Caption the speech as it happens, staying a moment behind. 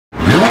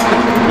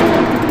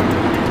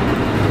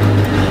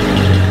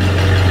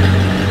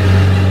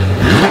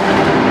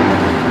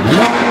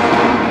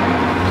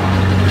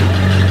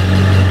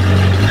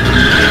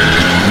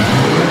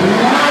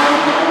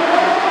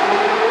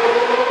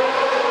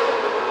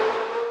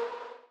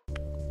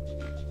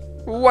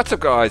What's up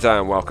guys,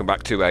 and welcome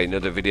back to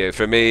another video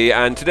from me,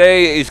 and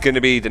today is going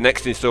to be the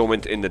next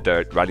installment in the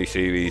Dirt Rally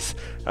series,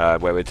 where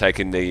we're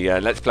taking the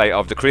Let's Play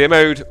of the career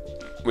mode.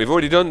 We've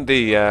already done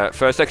the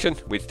first section,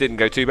 which didn't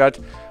go too bad.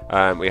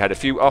 We had a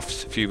few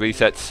offs, a few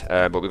resets,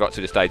 but we got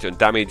to the stage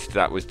undamaged.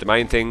 That was the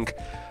main thing.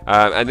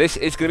 And this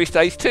is going to be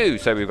stage 2,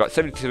 so we've got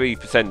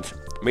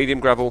 73%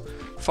 medium gravel,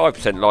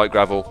 5% light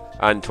gravel,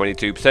 and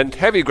 22%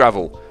 heavy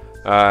gravel.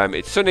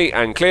 It's sunny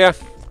and clear.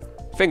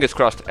 Fingers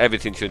crossed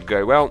everything should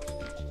go well.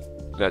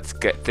 Let's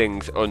get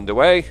things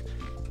underway.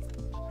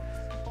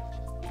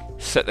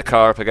 Set the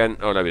car up again.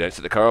 Oh no, we don't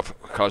set the car up.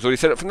 The car's already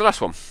set up from the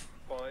last one. 5,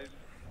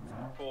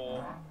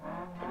 4,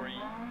 3,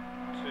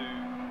 2,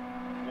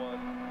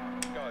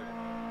 1, go.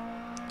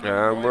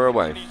 And we're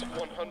away.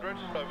 100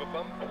 over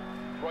bump.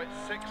 Right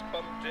 6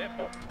 bump dip.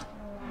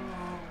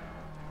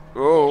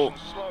 Oh,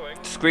 Slowing.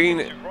 screen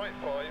Right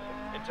 5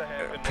 into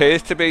hairpin.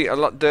 appears to be a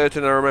lot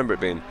dirtier than I remember it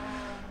being.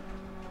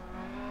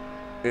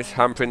 It's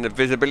hampering the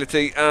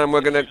visibility, and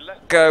we're going to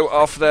go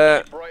off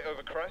there. Right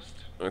over crest.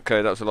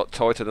 Okay, that was a lot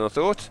tighter than I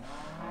thought.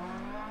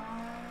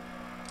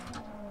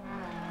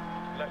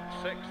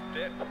 Left 6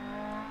 dip.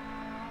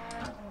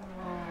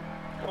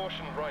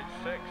 Caution right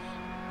 6.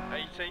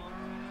 80.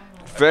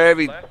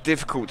 Very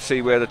difficult to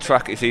see where the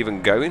track is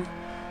even going.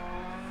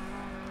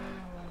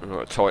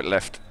 Oh, tight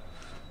left.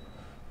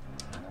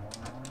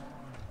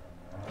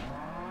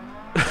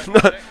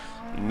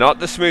 Not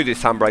the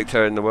smoothest handbrake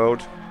turn in the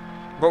world,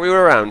 but we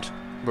were around.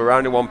 We're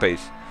around in one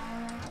piece.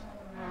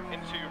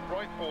 Into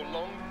right 4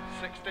 long.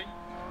 60.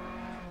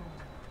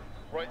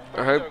 Right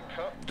 4 I hope don't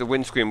cut. the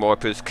windscreen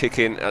wipers kick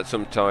in at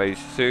some ties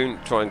soon.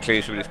 Try and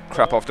clean some of this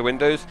crap off the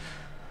windows.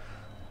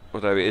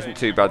 Although it isn't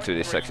too bad through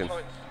this section.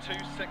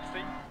 260.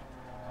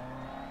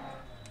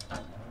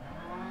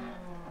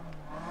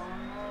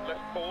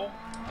 Left 4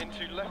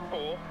 into left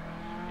 4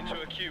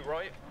 into a Q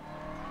right.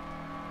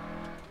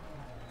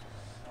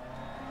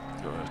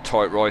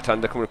 Tight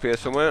right-hander coming up here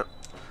somewhere.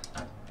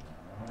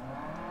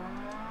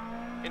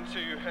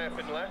 Into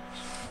hairpin left.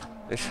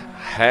 These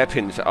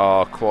hairpins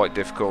are quite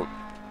difficult.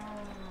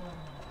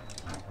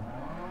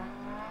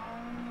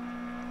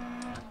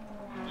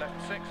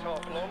 Left 6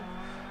 half long.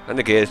 And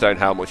the gears don't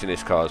help much in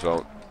this car as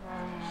well.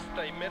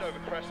 Stay mid over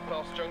crest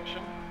past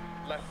junction.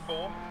 Left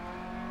 4.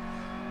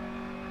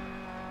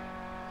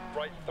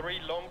 Right 3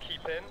 long,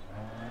 keep in.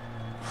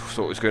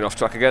 Thought it was going off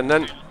track again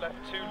then. Left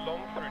 2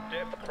 long through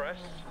dip,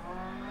 crest.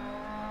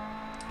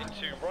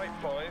 Into right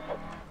 5.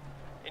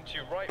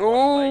 Into right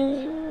 1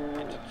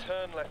 late. Into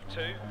turn left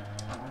 2.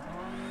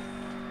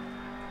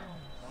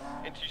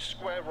 Into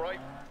square right.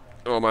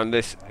 Oh man,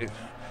 this...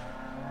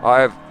 I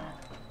have...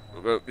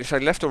 You say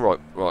left or right?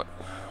 Right.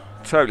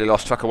 Totally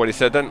lost track of what he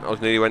said then. I was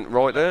nearly went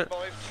right there.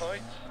 5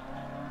 tight.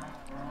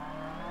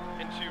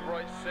 Into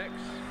right 6.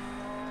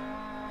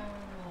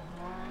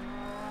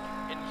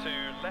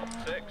 Into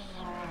left 6.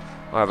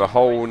 I have a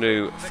whole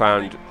new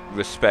found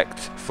respect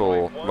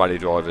for rally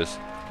drivers.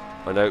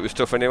 I know it was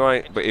tough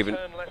anyway, but even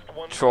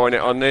trying it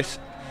on this,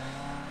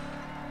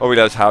 I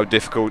realise how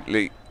difficult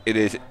it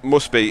is. It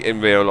must be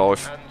in real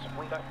life.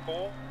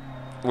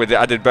 With the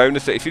added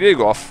bonus that if you do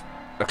go off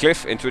a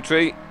cliff into a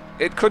tree,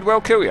 it could well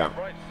kill you.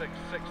 Right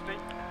 660.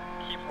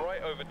 Keep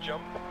right over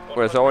jump.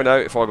 Whereas I know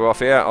if I go off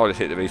here, I'll just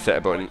hit the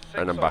reset button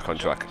and I'm back on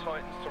track.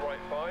 Tightens to right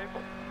 5.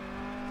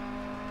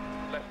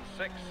 Left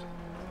 6.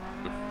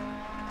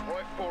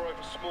 Right 4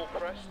 over small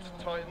crest.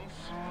 Tightens.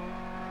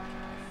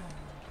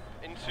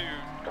 Into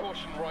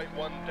caution right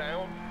 1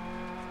 down.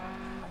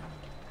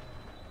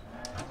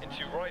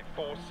 Into right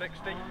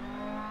 460.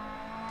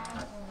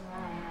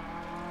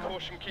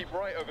 Caution keep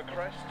right over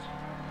crest.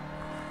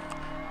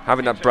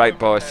 Having that brake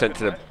bar sent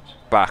to the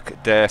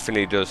back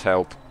definitely does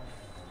help.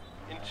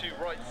 Into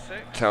right 6.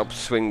 To help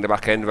swing the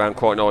back end around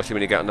quite nicely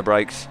when you get on the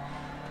brakes.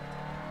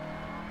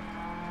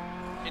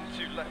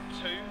 Into left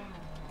 2.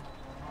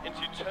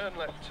 Into turn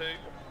left 2.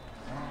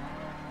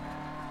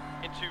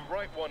 Into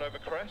right 1 over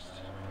crest.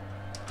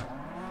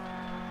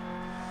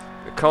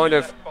 Kind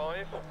of, Left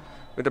 5.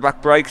 with the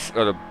back brakes,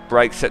 or the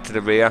brake set to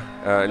the rear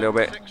a little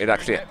bit, it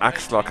actually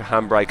acts like a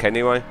handbrake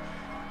anyway.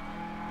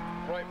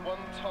 Right 1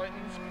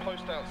 tightens,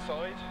 post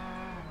outside.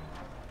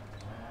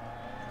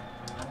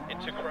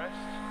 Into crest.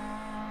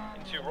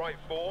 Into right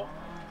 4.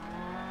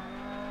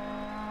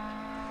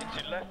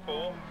 Into left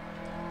 4.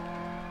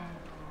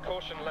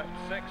 Caution left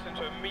 6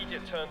 into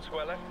immediate turn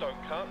square left,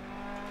 don't cut.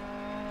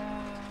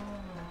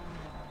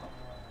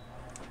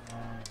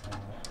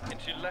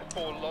 Into left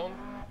 4 long.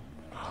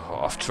 Oh,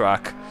 off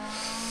track.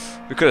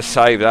 We could have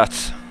saved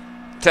that.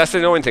 That's the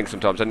annoying thing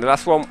sometimes. And the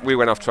last one, we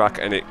went off track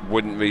and it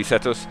wouldn't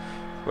reset us.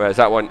 Whereas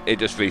that one, it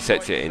just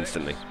resets it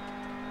instantly.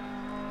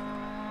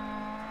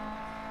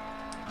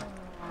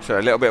 So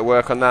a little bit of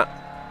work on that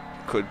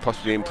could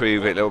possibly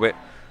improve it a little bit.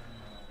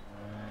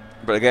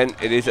 But again,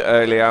 it is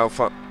early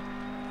alpha,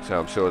 so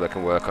I'm sure they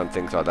can work on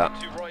things like that.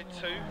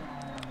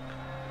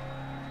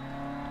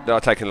 They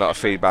are taking a lot of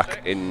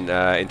feedback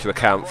into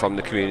account from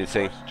the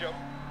community.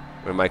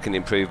 We're making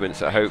improvements,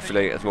 so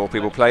hopefully as more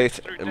people play it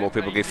and more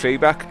people give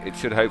feedback, it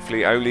should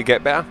hopefully only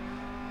get better.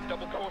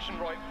 Double caution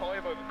right 5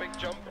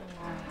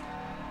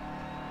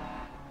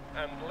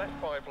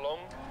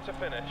 to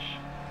finish.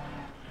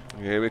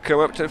 Here we come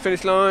up to the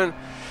finish line.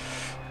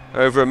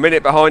 Over a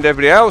minute behind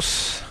everybody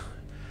else.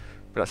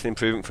 But that's an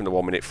improvement from the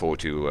 1 minute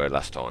 40 we were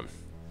last time.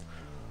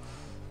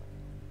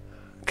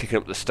 Kicking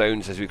up the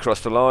stones as we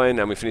cross the line,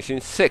 and we finish in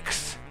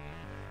 6th.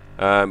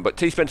 But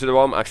T Spencer the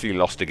Rom actually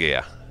lost a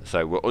gear.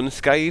 So we're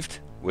unscathed.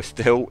 We're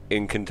still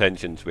in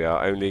contentions. We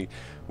are only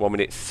 1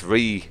 minute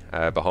 3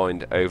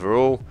 behind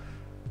overall.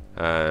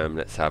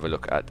 Let's have a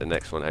look at the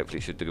next one. Hopefully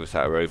it should give us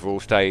our overall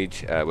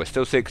stage. We're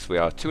still 6th. We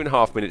are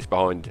 2.5 minutes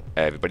behind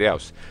everybody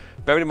else.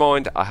 Bearing in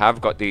mind, I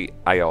have got the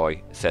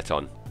AI set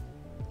on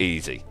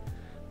easy.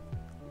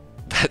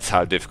 That's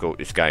how difficult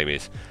this game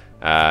is.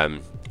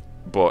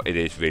 But it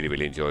is really,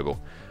 really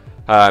enjoyable.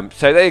 So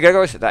there you go,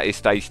 guys. That is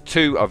stage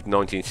 2 of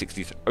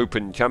 1960s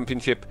Open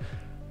Championship.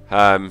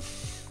 We'll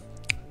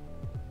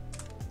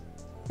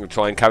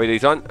try and carry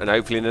these on, and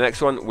hopefully in the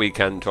next one we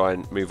can try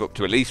and move up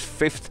to at least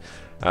 5th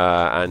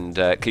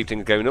and keep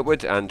things going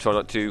upwards and try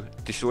not to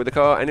destroy the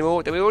car any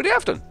more than we already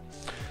have done.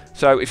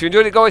 So if you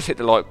enjoyed it, guys, hit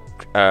the like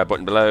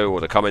button below, or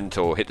the comment,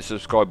 or hit the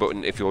subscribe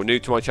button if you're new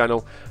to my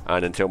channel,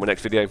 and until my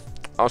next video,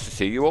 I'll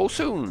see you all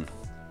soon.